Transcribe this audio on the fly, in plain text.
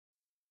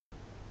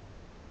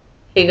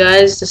Hey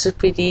guys, this is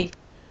Priti,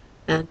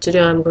 and today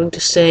I'm going to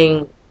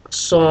sing a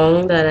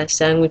song that I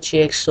sang with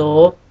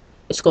gxsoul.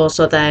 It's called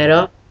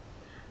Satayera.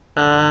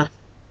 A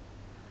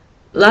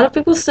lot of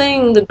people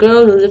think the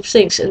girl who lip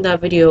syncs in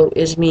that video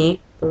is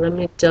me, but let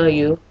me tell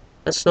you,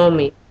 that's not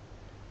me.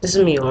 This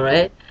is me,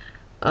 alright?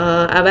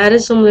 I've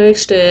added some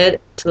lyrics to it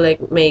to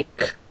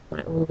make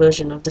my own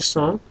version of the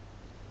song.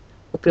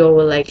 Hope you all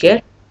will like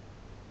it.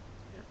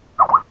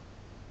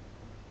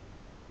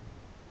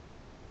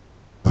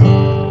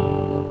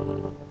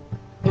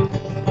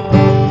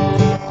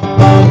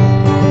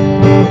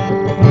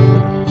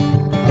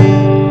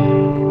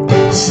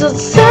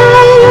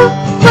 Satayera,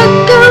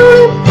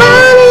 fakaune,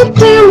 bani,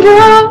 timro,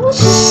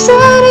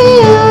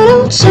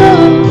 anautho,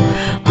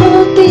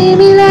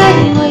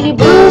 timilai,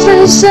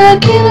 bujhnai,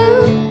 sakina,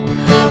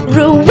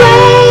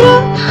 ruwayera,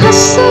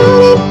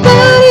 hasaun,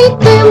 bani,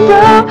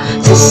 timro,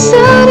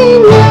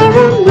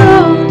 naramro,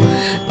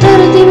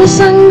 timi,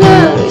 sanga,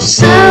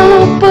 risauna,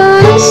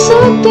 pani,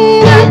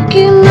 sakdina,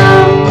 kina,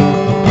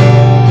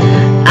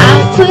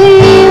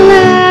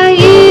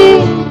 afailai,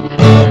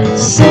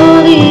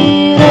 sodhi,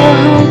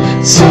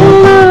 rahanchu,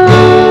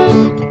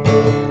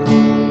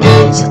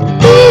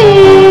 jati,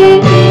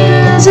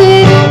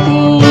 najik,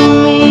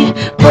 timi,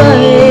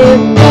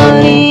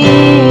 bhayepani,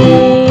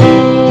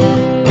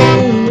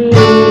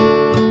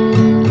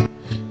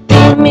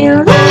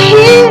 timilai,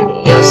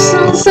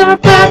 sansaar,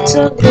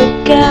 bata,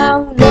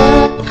 fakaune,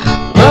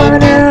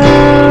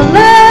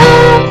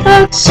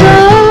 anautho,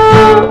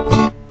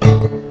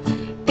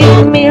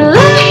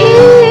 timilai,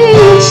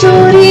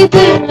 sodhi,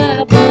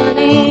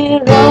 bani,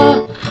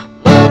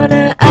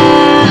 rana,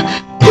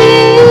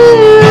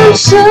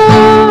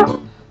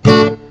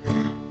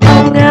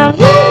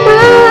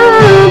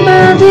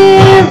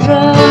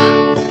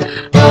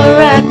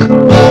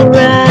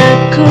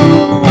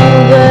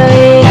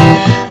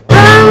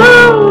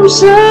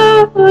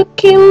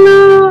 sakina,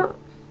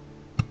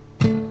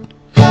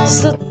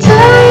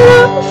 satayera,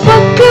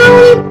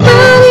 fakaune,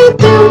 bani,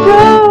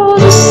 timro,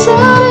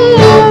 sarai,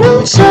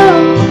 anautho,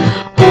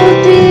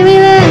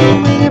 timilai,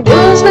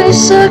 bujhnai,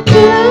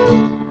 sakina,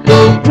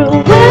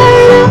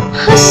 ruwayera,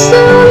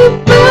 hasaun,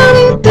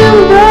 bani,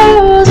 timro,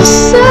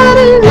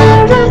 sarai,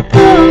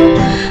 naramro,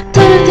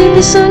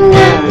 timi,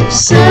 sanga,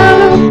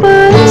 risauna,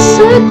 pani,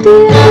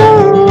 sakdina.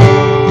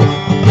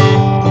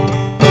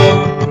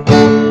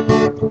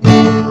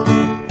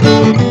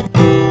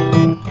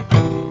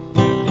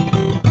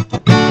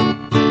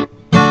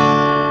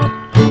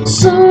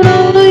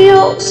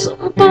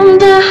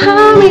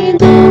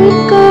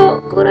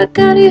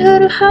 Kurakari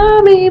haru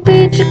hami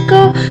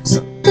bijiko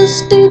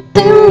sotosti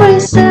timro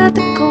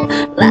satiko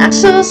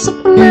lakso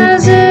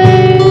sapnaze.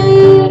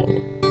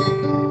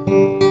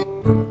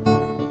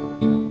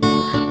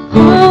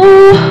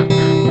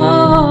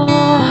 Oh,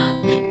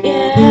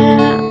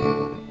 yeah.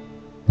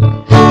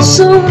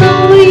 Sono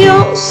yo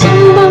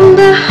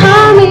sambanda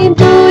hami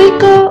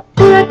duiko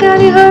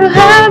kurakari haru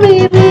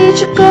hami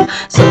bijiko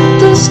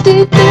sotosti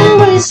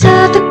timro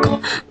satiko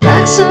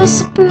lakso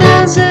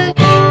sapnaze.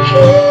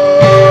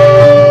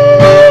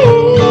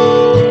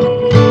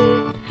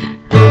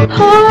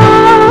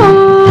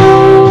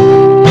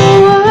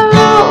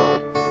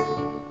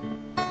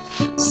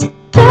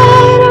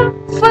 Satayera,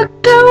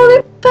 fakaune,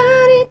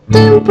 bani,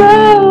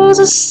 timro,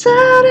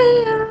 sarai,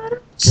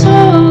 anautho,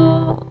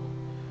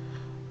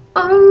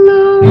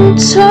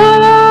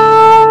 anautho.